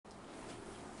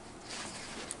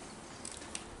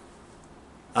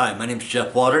Hi, my name is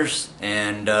Jeff Waters,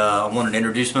 and I wanted to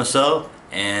introduce myself,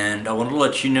 and I wanted to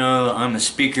let you know I'm a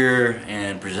speaker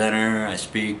and presenter. I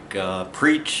speak,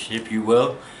 preach, if you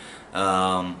will,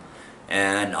 um,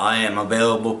 and I am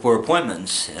available for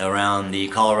appointments around the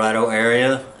Colorado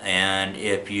area, and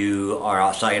if you are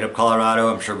outside of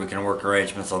Colorado, I'm sure we can work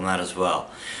arrangements on that as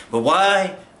well. But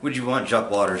why would you want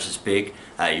Jeff Waters to speak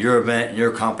at your event,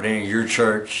 your company, your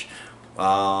church?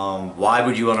 Why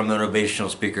would you want a motivational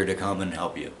speaker to come and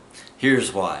help you?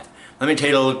 Here's why. Let me tell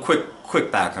you a little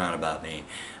quick background about me.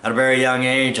 At a very young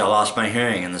age, I lost my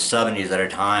hearing in the 70s at a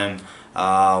time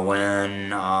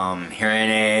when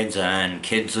hearing aids and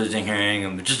kids losing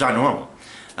hearing was just not normal.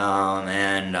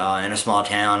 In a small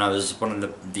town, I was one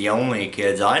of the only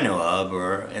kids I know of,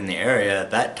 or in the area at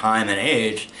that time and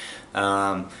age,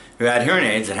 who had hearing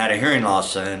aids and had a hearing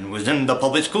loss and was in the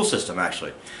public school system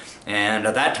actually. And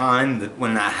at that time,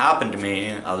 when that happened to me,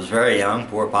 I was very young,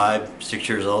 4, 5, 6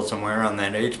 years old, somewhere around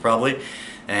that age probably.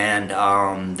 And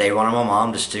they wanted my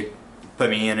mom to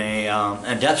put me in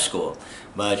a deaf school,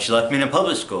 but she left me in a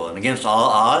public school. And against all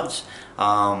odds,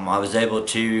 I was able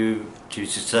to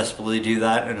successfully do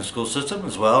that in the school system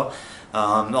as well.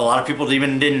 A lot of people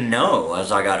even didn't know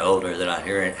as I got older that I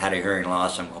had a hearing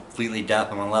loss. I'm completely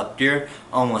deaf in my left ear,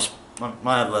 almost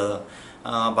about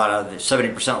a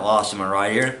 70% loss in my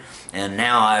right ear, and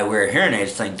now I wear hearing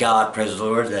aids. Thank God, praise the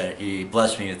Lord, that He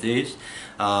blessed me with these.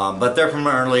 But they're from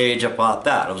an early age up about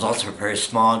that. I was also a very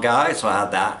small guy, so I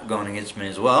had that going against me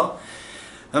as well.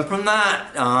 And from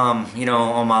that,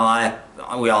 on my life,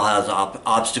 we all have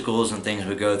obstacles and things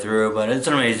we go through, but it's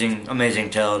an amazing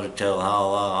tale to tell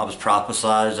how I was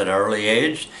prophesied at an early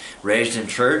age, raised in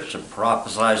church, and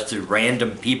prophesied through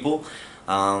random people,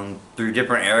 through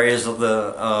different areas of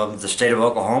the state of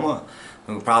Oklahoma,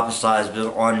 who prophesied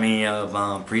on me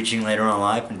of preaching later on in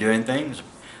life and doing things,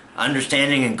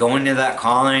 understanding and going to that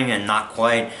calling and not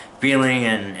quite feeling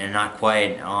and not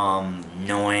quite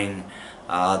knowing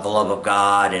the love of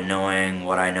God and knowing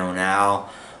what I know now.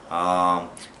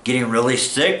 Getting really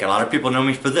sick. A lot of people know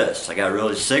me for this. I got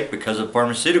really sick because of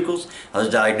pharmaceuticals. I was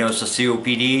diagnosed with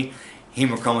COPD,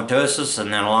 hemochromatosis,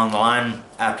 and then along the line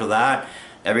after that,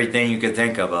 everything you could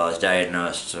think of I was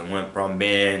diagnosed. I went from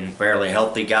being a fairly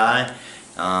healthy guy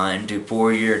into a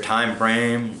 4-year time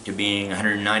frame to being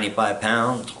 195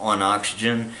 pounds on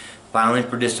oxygen, filing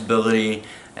for disability,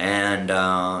 and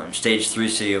stage 3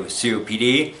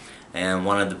 COPD. And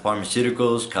one of the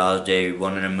pharmaceuticals caused a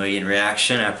 1 in a million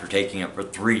reaction after taking it for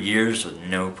 3 years with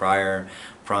no prior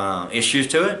issues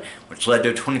to it, which led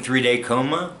to a 23-day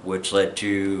coma, which led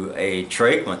to a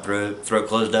trach, my throat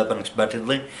closed up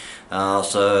unexpectedly.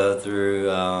 Also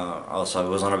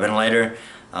was on a ventilator.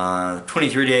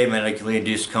 23-day medically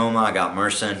induced coma. I got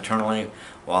MRSA internally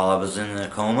while I was in the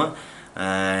coma,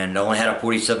 and only had a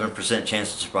 47%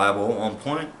 chance of survival at one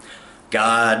point.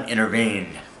 God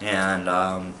intervened,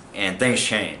 and things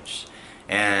changed,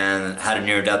 and had a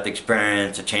near-death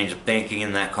experience, a change of thinking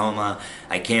in that coma.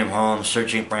 I came home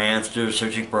searching for answers,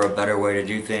 searching for a better way to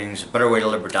do things, a better way to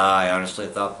live or die, honestly,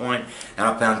 at that point, and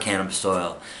I found cannabis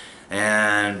oil.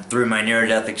 And through my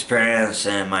near-death experience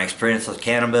and my experience with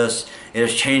cannabis, it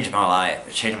has changed my life.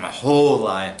 It changed my whole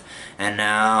life, and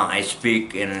now I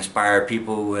speak and inspire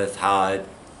people with how I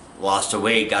lost the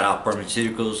weight, got off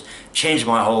pharmaceuticals, changed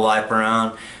my whole life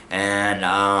around, and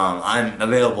I'm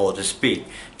available to speak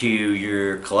to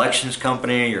your collections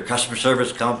company, your customer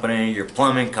service company, your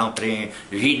plumbing company,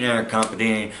 your heating and air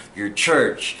company, your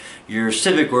church, your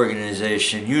civic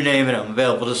organization, you name it, I'm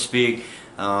available to speak.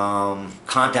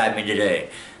 Contact me today.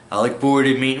 I look forward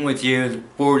to meeting with you,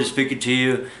 look forward to speaking to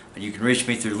you. You can reach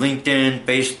me through LinkedIn,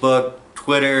 Facebook,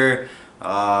 Twitter,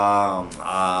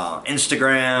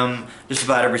 Instagram, just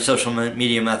about every social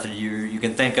media method you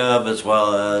can think of, as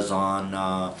well as on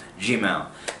Gmail.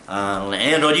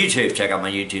 And on YouTube. Check out my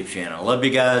YouTube channel. Love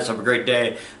you guys. Have a great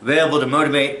day. Available to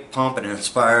motivate, pump, and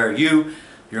inspire you,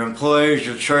 your employers,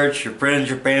 your church, your friends,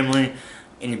 your family,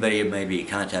 anybody it may be.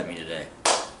 Contact me today.